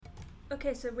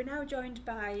Okay, so we're now joined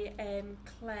by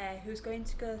Claire, who's going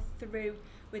to go through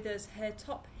with us her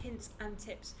top hints and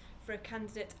tips for a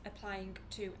candidate applying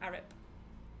to Arup.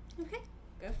 Okay,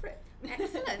 Go for it.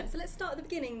 excellent. So let's start at the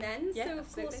beginning then. Yeah, so of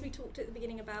absolutely. course we talked at the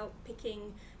beginning about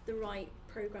picking the right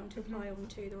programme to apply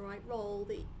onto, the right role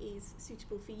that is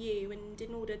suitable for you, and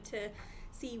in order to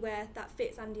see where that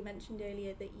fits, Andy mentioned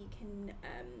earlier that you can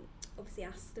obviously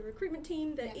ask the recruitment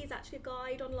team. There is actually a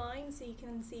guide online, so you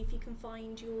can see if you can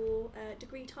find your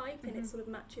degree type, and it sort of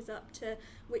matches up to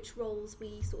which roles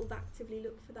we sort of actively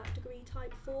look for that degree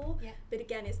type for. But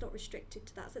again, it's not restricted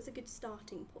to that, so it's a good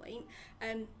starting point.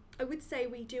 I would say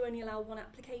we do only allow one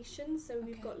application, so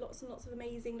we've got lots and lots of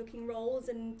amazing looking roles,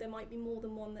 and there might be more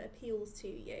than one that appeals to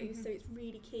you. So it's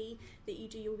really key that you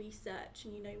do your research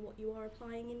and you know what you are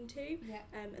applying into,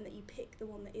 and that you pick the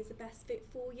one that is the best fit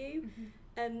for you.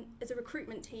 As a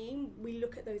recruitment team, we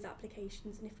look at those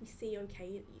applications, and if we see,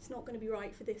 okay, it's not going to be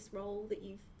right for this role that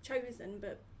you've chosen,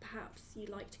 but perhaps you'd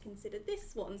like to consider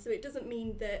this one. So it doesn't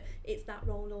mean that it's that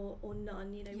role or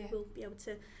none, you know, we'll be able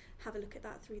to have a look at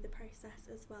that through the process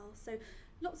as well. So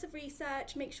lots of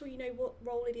research, make sure you know what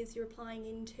role it is you're applying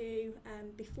into.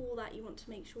 Before that, you want to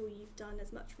make sure you've done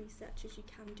as much research as you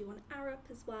can do on Arup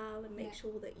as well, and make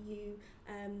sure that you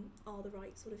are the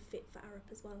right sort of fit for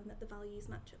Arup as well, and that the values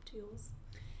match up to yours.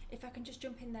 If I can just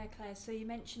jump in there, Claire, so you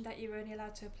mentioned that you're only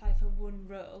allowed to apply for one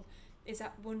role. Is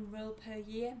that one role per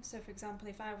year? So for example,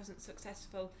 if I wasn't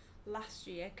successful last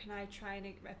year, can I try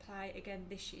and apply again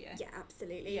this year? Yeah,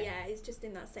 absolutely. Yeah, it's just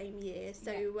in that same year.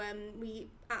 So we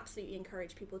absolutely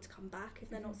encourage people to come back if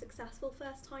they're not successful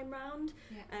first time round.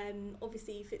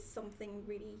 Obviously, if it's something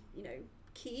really, you know,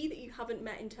 key that you haven't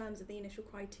met in terms of the initial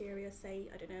criteria, say,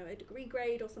 I don't know, a degree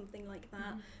grade or something like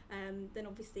that, then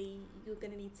obviously you're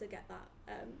going to need to get that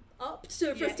upped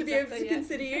for us to be able to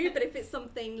consider you. But if it's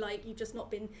something like you've just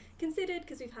not been considered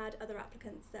because we've had other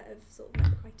applicants that have sort of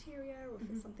met the criteria, or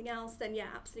if it's something else, then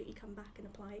absolutely come back and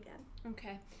apply again.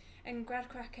 Okay. And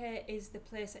GradCracker is the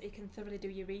place that you can thoroughly do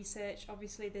your research.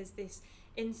 Obviously there's this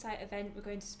insight event. We're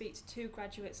going to speak to two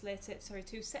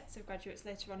sets of graduates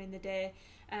later on in the day,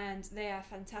 and they are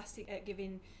fantastic at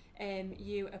giving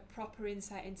you a proper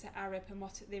insight into Arup and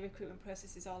what the recruitment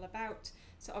process is all about.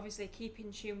 So obviously keep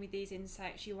in tune with these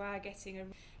insights. You are getting a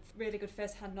really good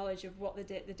first-hand knowledge of what the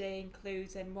day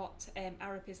includes and what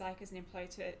Arup is like as an employer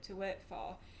to work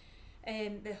for.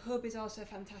 The hub is also a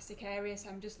fantastic area, so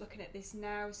I'm just looking at this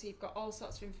now. So you've got all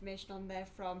sorts of information on there,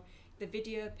 from the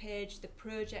video page, the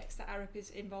projects that Arup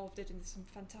is involved in, and there's some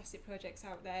fantastic projects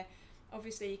out there.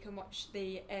 Obviously you can watch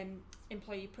the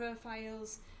employee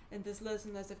profiles, and there's loads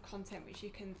and loads of content which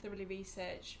you can thoroughly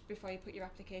research before you put your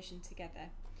application together.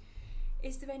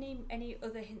 Is there any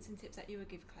other hints and tips that you would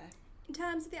give, Claire? In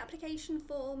terms of the application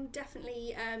form,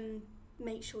 definitely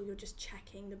make sure you're just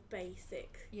checking the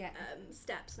basic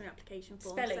steps on the application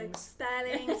form. Spellings. So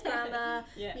spellings, grammar.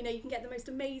 You know, you can get the most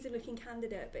amazing looking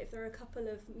candidate, but if there are a couple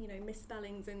of, you know,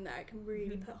 misspellings in there, it can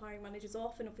really put hiring managers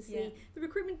off. And obviously the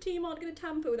recruitment team aren't going to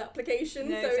tamper with applications,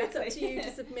 so it's up to you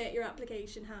to submit your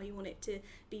application how you want it to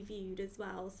be viewed as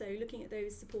well. So looking at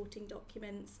those supporting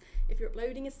documents, if you're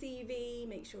uploading a CV,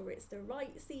 make sure it's the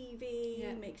right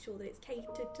CV, make sure that it's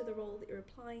catered to the role that you're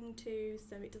applying to,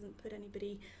 so it doesn't put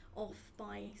anybody off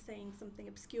by saying something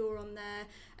obscure on there.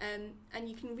 And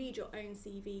you can read your own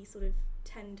CV sort of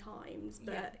 10 times,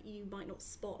 but you might not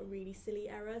spot a really silly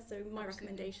error. So my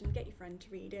recommendation, get your friend to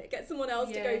read it, get someone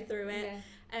else to go through it.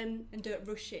 And don't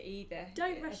rush it either.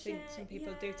 Don't rush it. I think some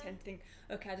people do tend to think,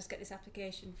 okay, I'll just get this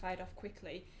application fired off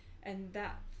quickly, and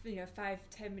that, you know,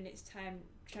 5-10 minutes time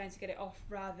trying to get it off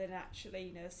rather than actually,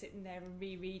 you know, sitting there and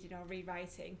rereading or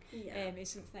rewriting is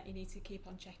something that you need to keep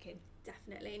on checking.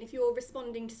 Definitely. And if you're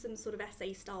responding to some sort of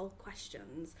essay style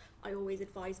questions, I always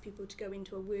advise people to go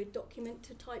into a Word document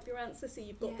to type your answer, so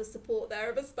you've got the support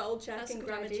there of a spell check and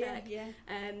grammar check.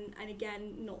 And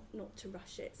again, not to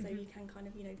rush it, so you can kind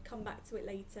of, you know, come back to it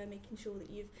later, making sure that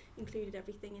you've included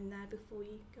everything in there before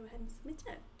you go ahead and submit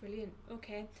it. Brilliant.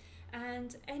 Okay.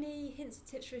 And any hints and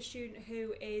tips for a student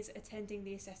who is attending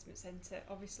the assessment centre?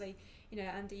 Obviously, you know,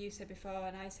 Andy, you said before,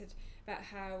 and I said about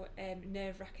how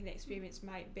nerve-wracking the experience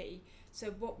might be.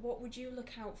 So what would you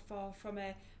look out for from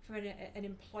an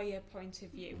employer point of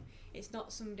view? It's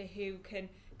not somebody who can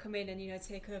come in and, you know,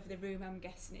 take over the room. I'm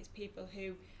guessing it's people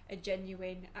who are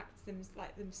genuine, act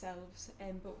like themselves.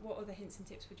 But what other hints and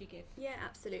tips would you give? Yeah,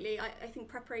 absolutely. I think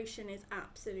preparation is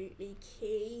absolutely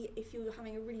key. If you're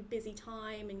having a really busy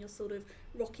time and you're sort of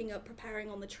rocking up, preparing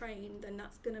on the train, then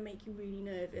that's going to make you really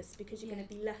nervous, because you're going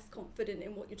to be less confident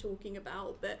in what you're talking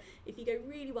about. But if you go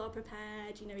really well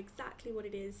prepared, you know exactly what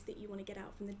it is that you want to get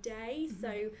out from the day.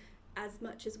 So as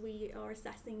much as we are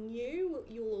assessing you,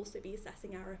 you'll also be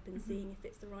assessing Arup and seeing if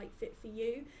it's the right fit for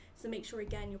you. So make sure,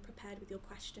 again, you're prepared with your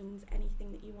questions,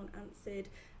 anything that you want answered.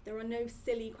 There are no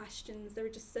silly questions. There are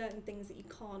just certain things that you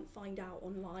can't find out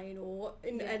online or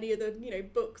in any other,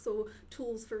 books or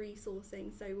tools for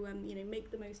resourcing. So,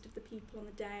 make the most of the people on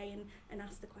the day and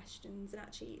ask the questions. And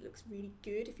actually, it looks really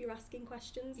good if you're asking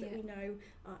questions that we know,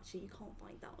 actually, you can't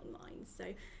find that online. So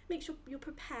make sure you're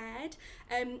prepared.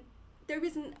 There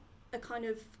isn't a kind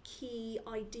of key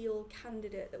ideal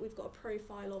candidate that we've got a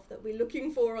profile of that we're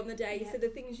looking for on the day. So the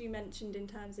things you mentioned in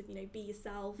terms of, be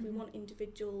yourself, we want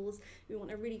individuals, we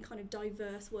want a really kind of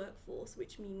diverse workforce,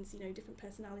 which means, different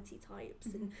personality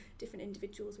types and different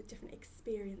individuals with different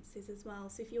experiences as well.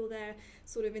 So if you're there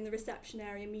sort of in the reception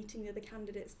area meeting the other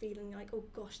candidates feeling like, oh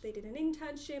gosh, they did an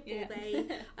internship or they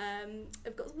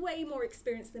have got way more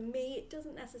experience than me, it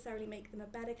doesn't necessarily make them a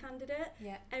better candidate.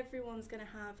 Everyone's going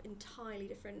to have entirely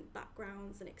different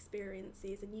backgrounds and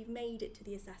experiences, and you've made it to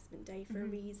the assessment day for a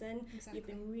reason. You've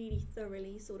been really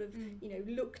thoroughly sort of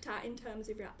looked at in terms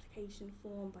of your application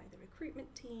form by the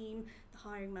recruitment team, the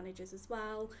hiring managers as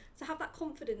well. So have that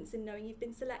confidence in knowing you've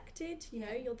been selected.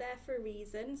 You're there for a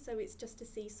reason. So it's just to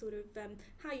see sort of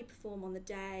how you perform on the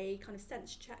day, kind of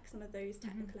sense check some of those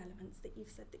technical elements that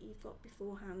you've said that you've got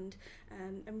beforehand,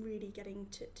 and really getting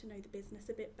to know the business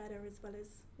a bit better, as well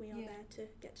as we are there to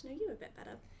get to know you a bit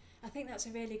better. I think that's a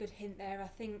really good hint there. I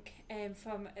think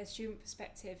from a student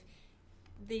perspective,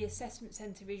 the assessment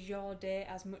centre is your day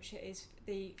as much as it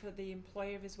is for the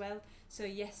employer as well. So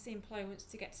yes, the employer wants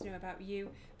to get to know about you,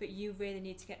 but you really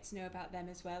need to get to know about them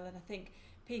as well. And I think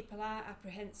people are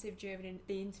apprehensive during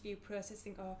the interview process,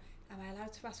 think, oh, am I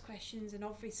allowed to ask questions? And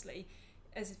obviously,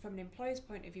 as from an employer's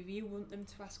point of view, you want them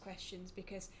to ask questions,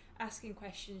 because asking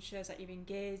questions shows that you're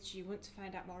engaged, you want to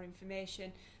find out more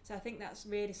information. So I think that's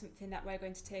really something that we're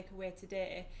going to take away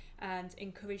today and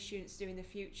encourage students to do in the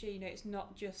future. It's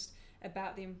not just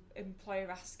about the employer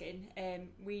asking. They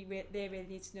really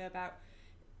need to know about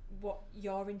what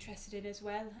you're interested in as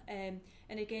well. And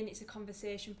again, it's a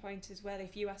conversation point as well.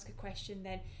 If you ask a question,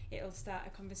 then it'll start a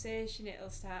conversation, it'll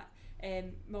start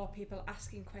more people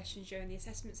asking questions during the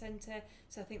assessment centre.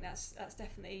 So I think that's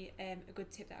definitely a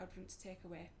good tip that I would want to take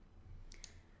away.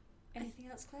 Anything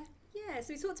else, Claire? Yeah,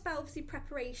 so we talked about obviously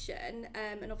preparation,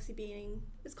 and obviously being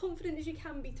as confident as you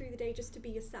can be through the day just to be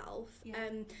yourself.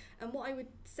 And what I would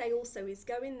say also is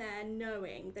go in there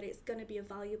knowing that it's going to be a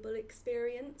valuable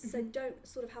experience. So don't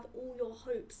sort of have all your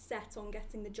hopes set on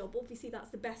getting the job. Obviously that's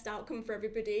the best outcome for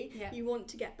everybody. You want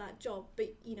to get that job,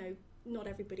 but not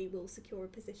everybody will secure a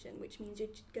position, which means you're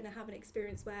going to have an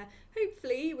experience where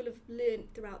hopefully you will have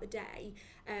learned throughout the day,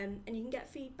 and you can get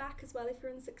feedback as well if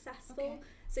you're unsuccessful.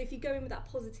 So if you go in with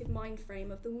that positive mind frame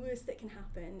of the worst that can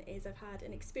happen is I've had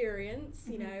an experience,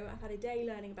 I've had a day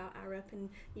learning about Arup and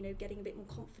getting a bit more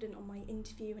confident on my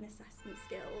interview and assessment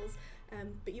skills,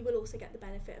 but you will also get the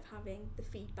benefit of having the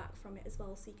feedback from it as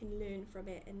well, so you can learn from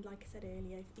it. And like I said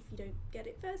earlier, if you don't get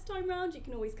it first time round, you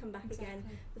can always come back again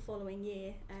the following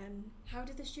year. How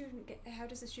does the student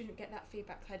get that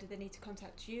feedback, Claire? Do they need to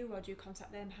contact you, or do you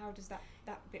contact them? How does that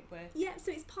bit work? Yeah,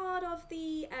 so it's part of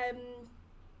the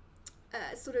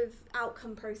sort of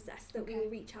outcome process that we will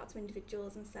reach out to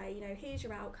individuals and say, here's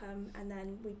your outcome, and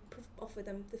then we offer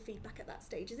them the feedback at that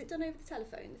stage. Is it done over the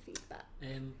telephone, the feedback?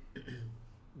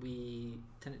 We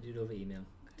tend to do it over email,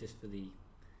 just for the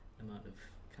amount of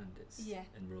candidates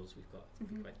and roles we've got.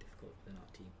 It's quite difficult within our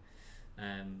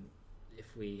team.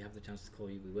 If we have the chance to call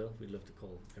you, we will. We'd love to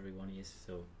call every one of you.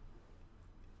 So,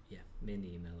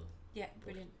 mainly email. Yeah,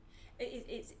 brilliant.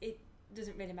 It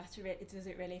doesn't really matter. It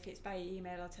doesn't really if it's by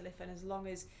email or telephone, as long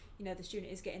as the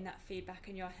student is getting that feedback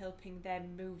and you're helping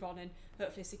them move on and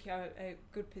hopefully secure a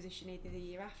good position either the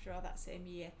year after or that same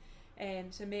year.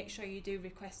 So make sure you do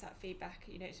request that feedback.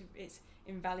 It's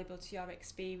invaluable to your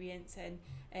experience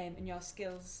and your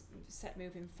skills set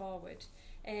moving forward.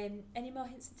 Any more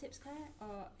hints and tips, Claire, or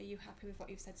are you happy with what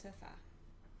you've said so far?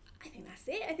 I think that's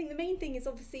it. I think the main thing is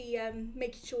obviously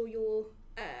making sure you're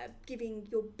giving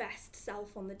your best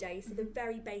self on the day. So the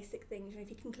very basic things,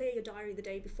 if you can clear your diary the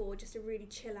day before just to really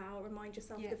chill out, remind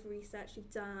yourself of the research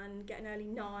you've done, get an early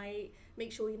night,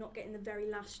 make sure you're not getting the very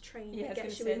last train that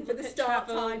gets you in for the start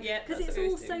time, because it's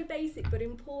all so basic but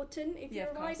important. If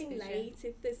you're arriving late,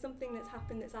 if there's something that's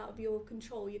happened that's out of your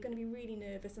control, you're going to be really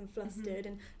nervous and flustered,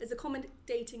 and as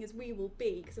accommodating as we will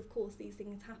be, because of course these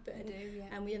things happen,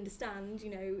 and we understand,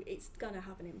 it's going to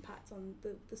have an impact on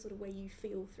the sort of way you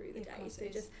feel through the day. So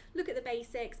just look at the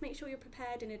basics, make sure you're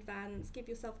prepared in advance, give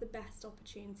yourself the best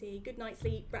opportunity, good night's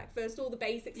sleep, breakfast, all the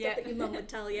basic stuff that your mum would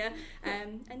tell you,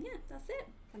 and that's it.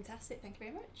 Fantastic, thank you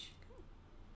very much.